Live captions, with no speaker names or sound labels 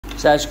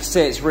So as you can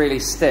see, it's really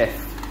stiff.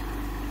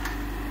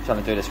 I'm trying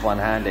to do this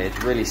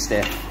one-handed, really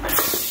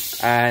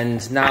stiff.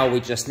 And now we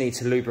just need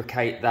to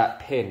lubricate that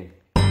pin.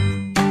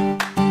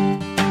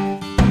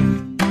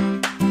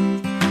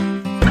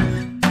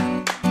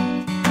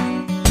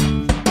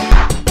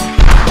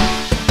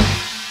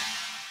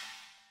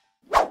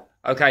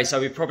 Okay,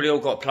 so we've probably all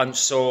got a plunge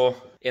saw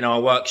in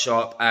our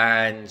workshop,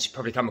 and you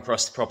probably come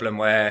across the problem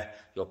where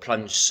your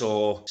plunge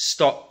saw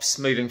stops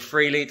moving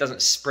freely,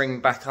 doesn't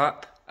spring back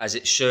up as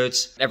it should.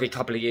 Every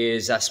couple of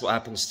years, that's what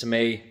happens to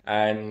me,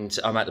 and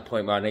I'm at the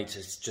point where I need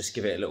to just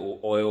give it a little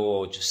oil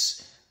or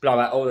just blow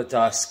out all the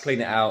dust, clean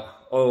it out,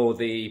 oil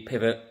the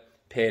pivot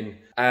pin,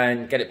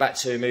 and get it back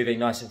to moving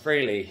nice and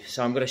freely.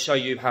 So I'm going to show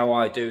you how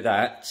I do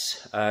that.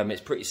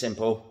 It's pretty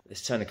simple.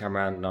 Let's turn the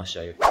camera around and I'll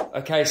show you.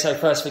 Okay, so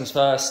first things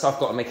first, I've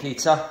got a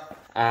Makita,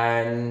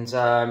 and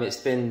it's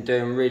been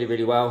doing really,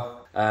 really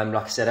well. Like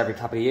I said, every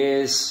couple of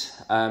years,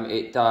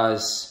 it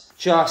does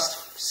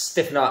just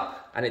stiffen up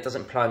and it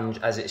doesn't plunge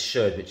as it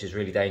should, which is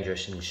really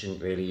dangerous, and you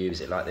shouldn't really use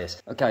it like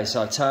this. Okay,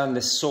 so I turn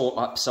this saw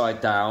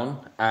upside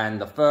down, and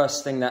the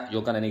first thing that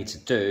you're going to need to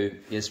do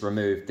is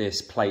remove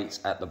this plate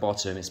at the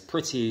bottom. It's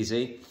pretty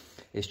easy.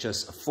 It's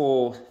just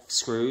 4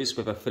 screws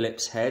with a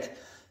Phillips head.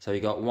 So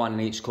you got 1 in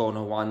each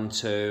corner, 1,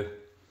 2,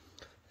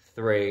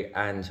 3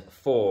 and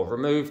 4.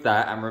 Remove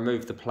that and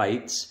remove the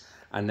plates,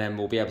 and then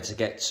we'll be able to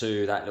get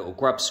to that little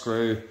grub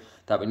screw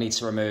that we need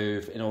to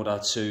remove in order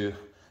to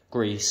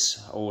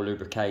grease or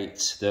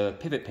lubricate the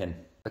pivot pin.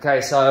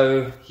 Okay,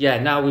 so yeah,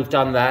 now we've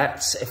done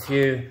that. If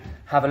you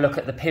have a look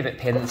at the pivot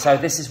pin, so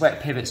this is where it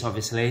pivots,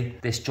 obviously.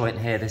 This joint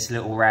here, this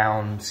little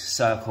round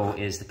circle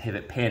is the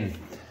pivot pin.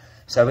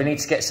 So we need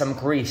to get some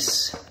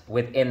grease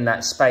within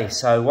that space.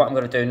 So what I'm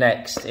going to do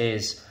next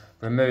is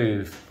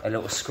remove a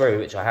little screw,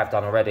 which I have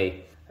done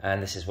already.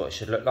 And this is what it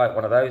should look like,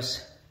 one of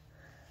those.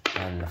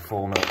 And the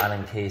 4mm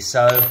Allen key.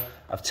 So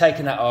I've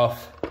taken that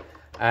off.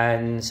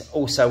 And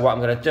also what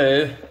I'm going to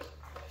do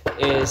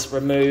is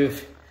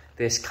remove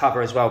this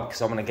cover as well,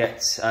 because I want to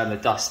get the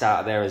dust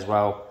out of there as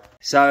well.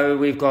 So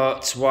we've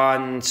got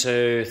 1,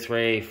 2,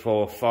 3,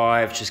 4,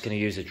 5. Just going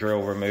to use a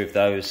drill, remove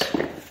those.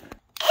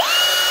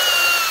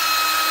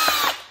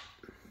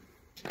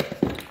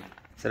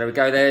 So there we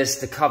go, there's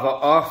the cover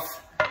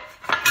off.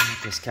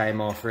 This came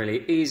off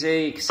really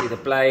easy. You can see the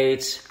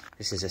blade.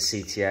 This is a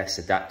CTS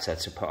adapter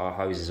to put our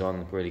hoses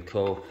on, really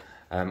cool,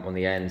 on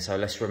the end. So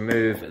let's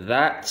remove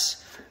that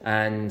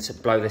and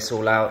blow this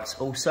all out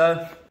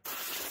also.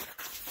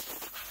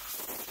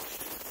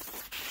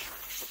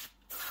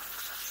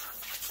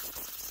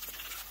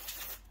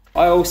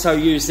 I also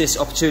use this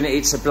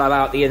opportunity to blow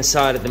out the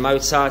inside of the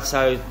motor.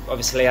 So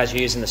obviously as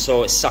you're using the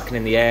saw, it's sucking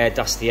in the air,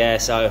 dusty air,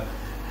 so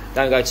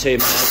don't go too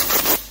mad.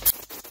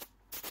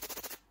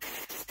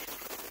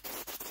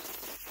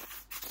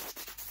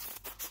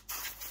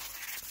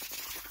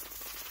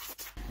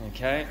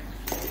 Okay.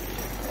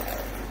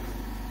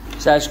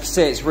 So as you can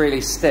see, it's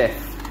really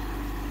stiff.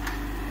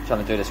 I'm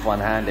trying to do this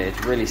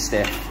one-handed, really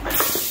stiff.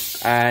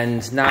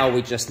 And now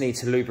we just need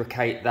to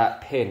lubricate that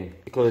pin,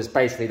 because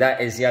basically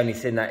that is the only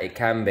thing that it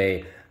can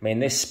be. I mean,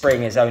 this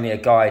spring is only a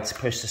guide to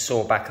push the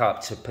saw back up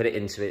to put it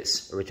into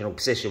its original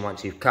position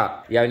once you've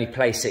cut. The only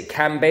place it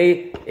can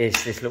be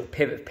is this little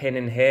pivot pin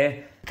in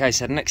here. Okay,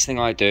 so the next thing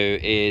I do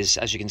is,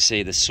 as you can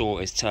see, the saw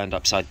is turned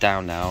upside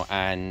down now,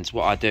 and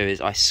what I do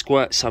is I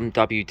squirt some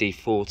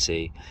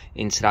WD-40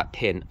 into that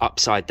pin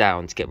upside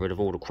down to get rid of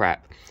all the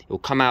crap. It will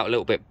come out a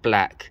little bit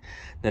black,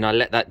 then I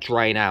let that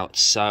drain out.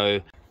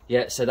 So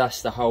yeah, so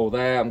that's the hole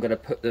there. I'm going to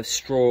put the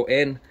straw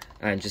in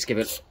and just give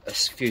it a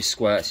few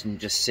squirts and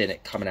just see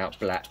it coming out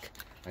black.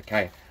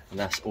 Okay, and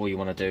that's all you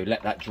want to do.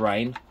 Let that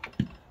drain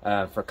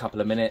for a couple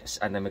of minutes,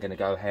 and then we're going to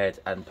go ahead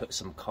and put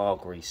some car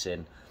grease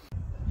in.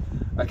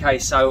 Okay,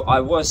 so I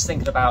was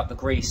thinking about the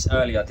grease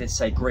earlier. I did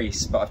say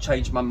grease, but I've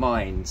changed my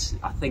mind.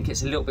 I think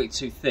it's a little bit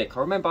too thick.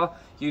 I remember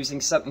using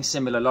something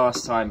similar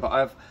last time, but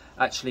I've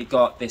actually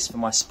got this for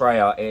my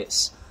sprayer.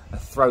 It's a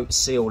throat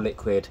seal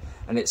liquid,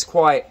 and it's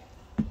quite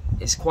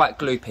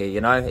gloopy,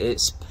 you know.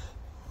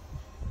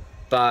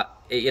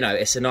 You know,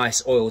 it's a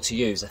nice oil to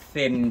use, a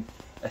thin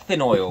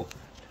oil.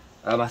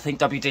 I think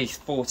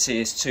WD-40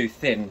 is too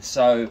thin,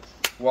 so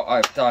what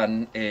I've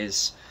done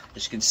is,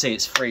 as you can see,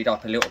 it's freed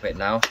up a little bit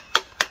now.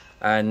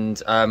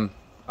 And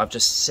I've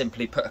just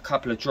simply put a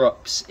couple of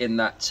drops in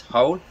that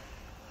hole.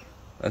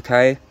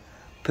 Okay,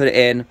 put it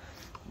in.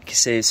 You can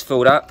see it's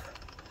filled up,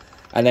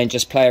 and then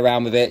just play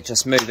around with it.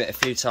 Just move it a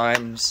few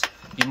times.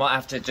 You might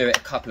have to do it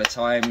a couple of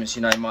times.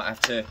 You know, you might have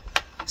to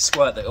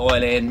squirt the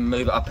oil in,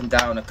 move it up and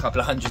down a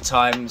couple of 100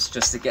 times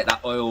just to get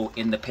that oil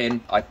in the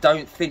pin. I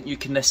don't think you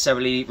can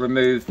necessarily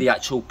remove the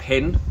actual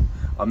pin.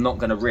 I'm not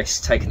going to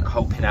risk taking the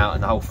whole pin out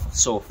and the whole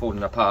saw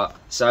falling apart.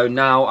 So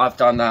now I've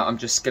done that, I'm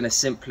just going to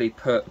simply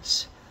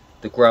put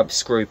the grub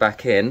screw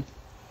back in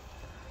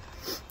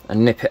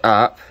and nip it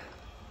up,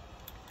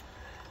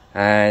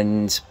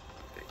 and,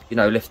 you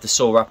know, lift the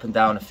saw up and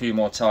down a few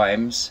more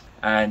times,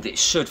 and it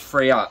should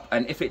free up.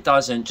 And if it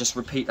doesn't, just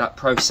repeat that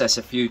process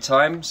a few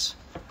times.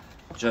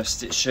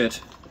 It should.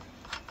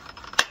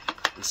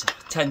 It's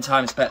 10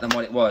 times better than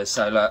what it was.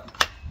 So look,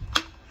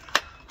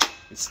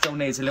 it still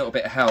needs a little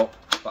bit of help,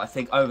 but I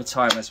think over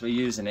time as we're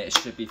using it, it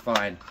should be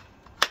fine.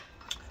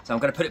 So I'm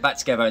going to put it back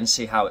together and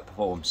see how it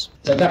performs.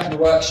 So back in the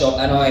workshop,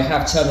 and I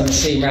have turned the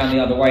machine around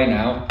the other way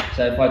now.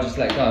 So if I just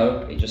let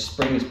go, it just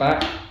springs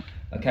back.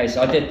 Okay,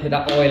 so I did put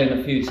that oil in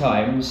a few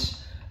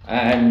times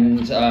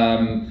and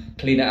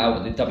clean it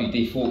out with the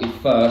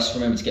WD-40 first.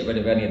 Remember to get rid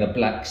of any of the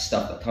black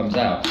stuff that comes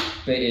out.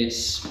 But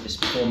it's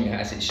performing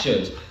as it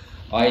should.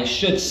 I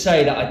should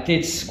say that I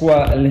did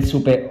squirt a little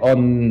bit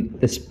on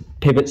this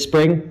pivot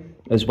spring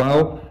as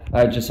well.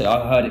 Just so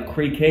I heard it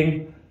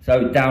creaking.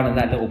 So down in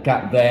that little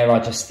gap there, I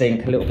just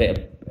think a little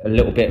bit of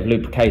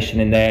lubrication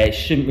in there. It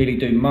shouldn't really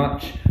do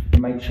much.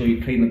 Make sure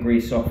you clean the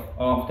grease off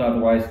after,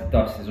 otherwise the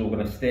dust is all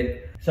going to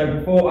stick. So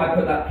before I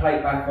put that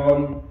plate back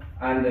on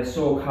and the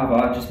saw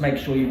cover, just make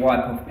sure you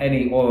wipe off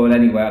any oil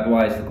anywhere,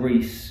 otherwise the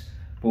grease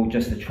will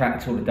just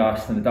attract all the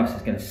dust and the dust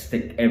is going to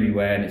stick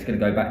everywhere and it's going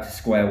to go back to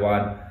square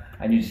one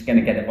and you're just going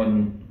to get it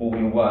on all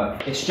your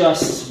work. It's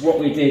just what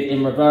we did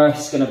in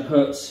reverse. Going to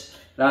put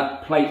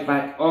that plate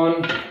back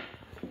on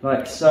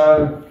like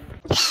so.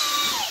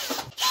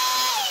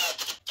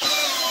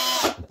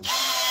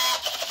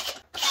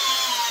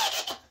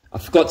 I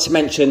forgot to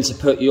mention to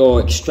put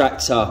your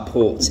extractor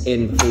port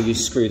in before you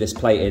screw this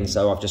plate in,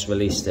 so I've just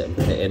released it and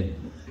put it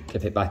in,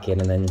 clip it back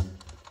in and then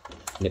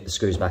nip the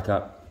screws back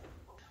up.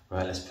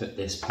 Right, let's put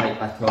this plate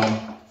back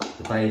on,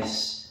 the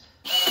base.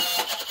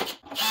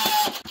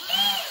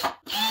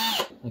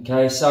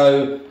 Okay,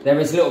 so there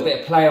is a little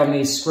bit of play on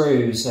these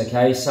screws,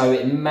 okay, so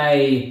it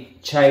may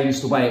change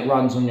the way it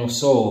runs on your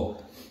saw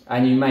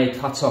and you may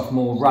cut off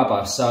more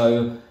rubber,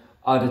 so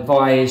I'd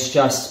advise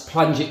just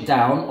plunge it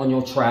down on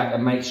your track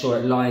and make sure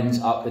it lines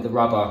up with the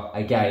rubber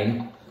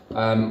again.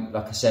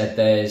 Like I said,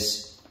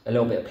 there's a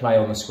little bit of play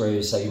on the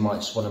screws, so you might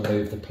just want to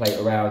move the plate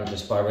around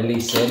just by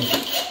releasing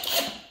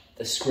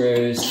the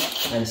screws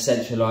and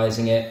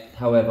centralising it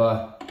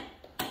however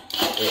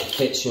it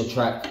fits your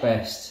track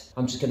best.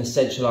 I'm just going to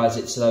centralise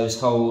it to those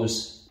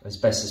holes as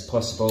best as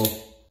possible.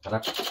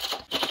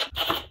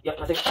 Yep,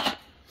 I think.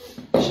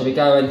 Shall we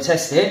go and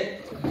test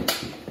it?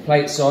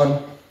 Plates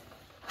on.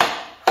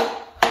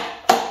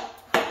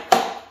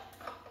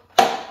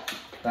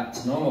 Back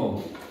to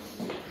normal.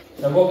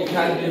 So what we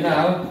can do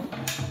now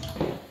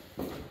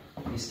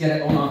is get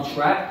it on our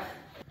track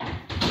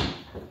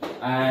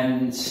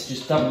and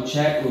just double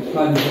check. We'll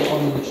plunge it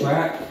on the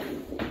track,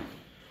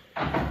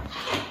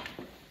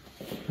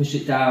 push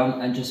it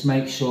down and just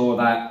make sure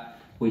that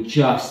we're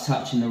just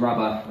touching the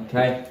rubber,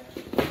 okay?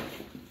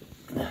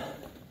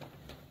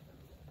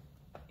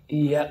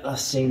 Yeah, that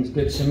seems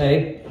good to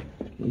me.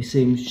 It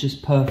seems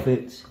just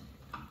perfect.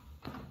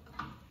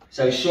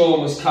 So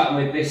Sean was cutting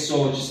with this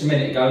saw just a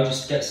minute ago,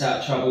 just to get us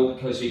out of trouble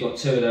because we got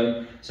two of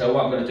them. So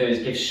what I'm going to do is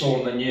give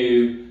Sean the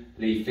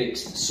newly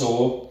fixed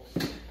saw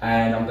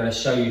and I'm going to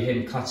show you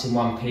him cutting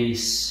one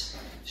piece,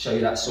 show you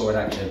that saw in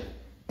action.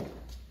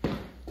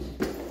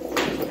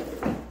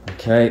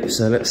 Okay,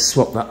 so let's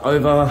swap that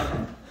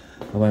over.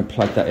 I won't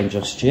plug that in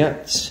just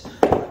yet.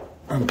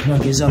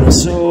 Unplug his other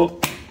saw.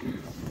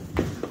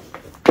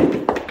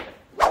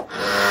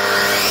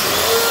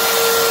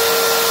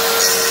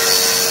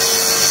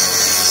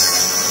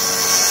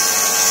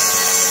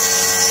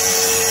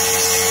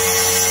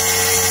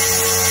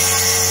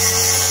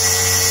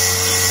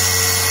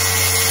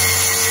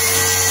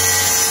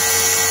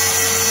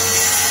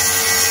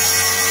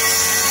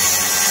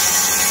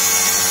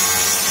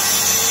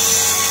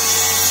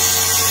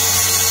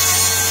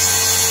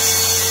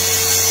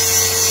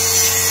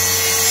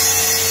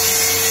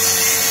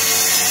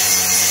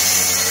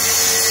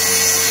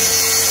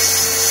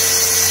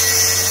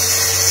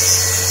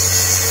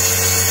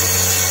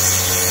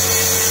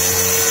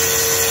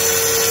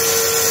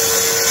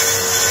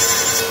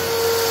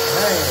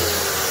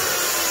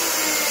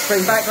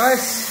 Spring back,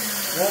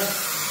 guys. Yeah.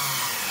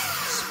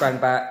 Sprang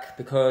back,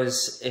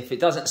 because if it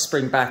doesn't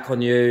spring back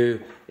on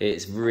you,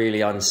 it's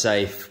really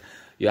unsafe.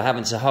 You're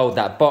having to hold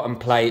that bottom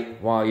plate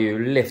while you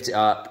lift it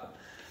up.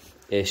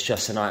 It's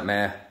just a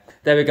nightmare.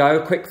 There we go,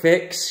 quick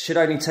fix. Should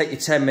only take you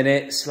 10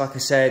 minutes. Like I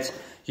said,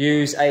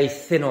 use a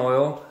thin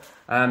oil.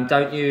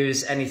 Don't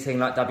use anything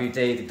like WD.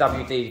 The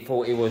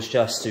WD-40 was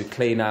just to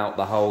clean out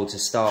the hole to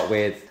start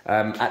with.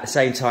 At the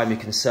same time, you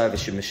can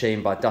service your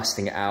machine by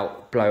dusting it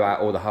out, blow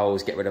out all the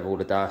holes, get rid of all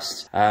the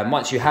dust.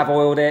 Once you have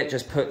oiled it,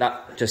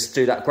 just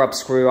do that grub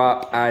screw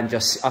up and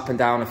just up and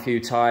down a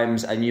few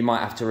times, and you might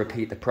have to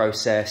repeat the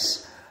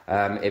process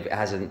if it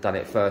hasn't done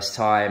it first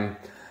time.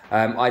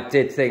 I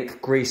did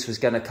think grease was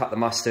going to cut the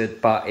mustard,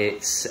 but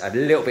it's a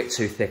little bit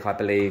too thick, I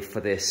believe,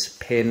 for this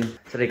pin.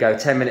 So there you go,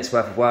 10 minutes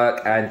worth of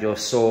work and your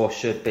saw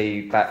should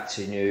be back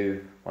to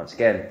new once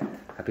again.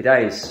 Happy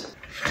days.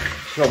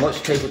 Sean, what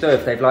should people do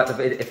if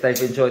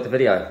they've enjoyed the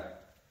video?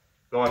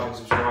 Like and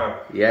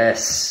subscribe.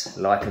 Yes,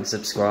 like and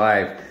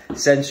subscribe.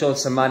 Send Sean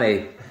some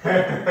money.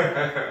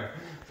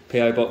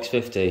 PO Box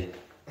 50.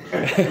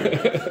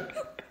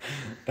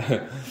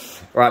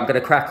 Right, I'm going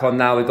to crack on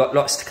now. We've got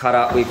lots to cut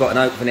up. We've got an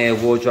open ear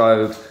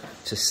wardrobe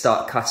to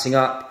start cutting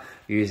up.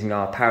 using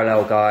our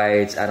parallel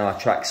guides and our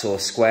track saw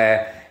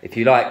square. If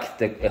you like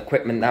the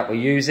equipment that we're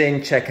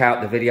using, check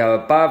out the video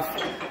above.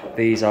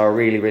 These are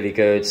really, really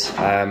good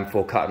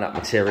for cutting up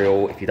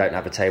material if you don't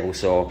have a table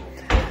saw.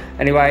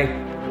 Anyway,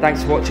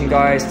 thanks for watching,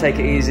 guys. Take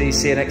it easy.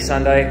 See you next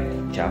Sunday.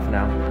 Ciao for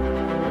now.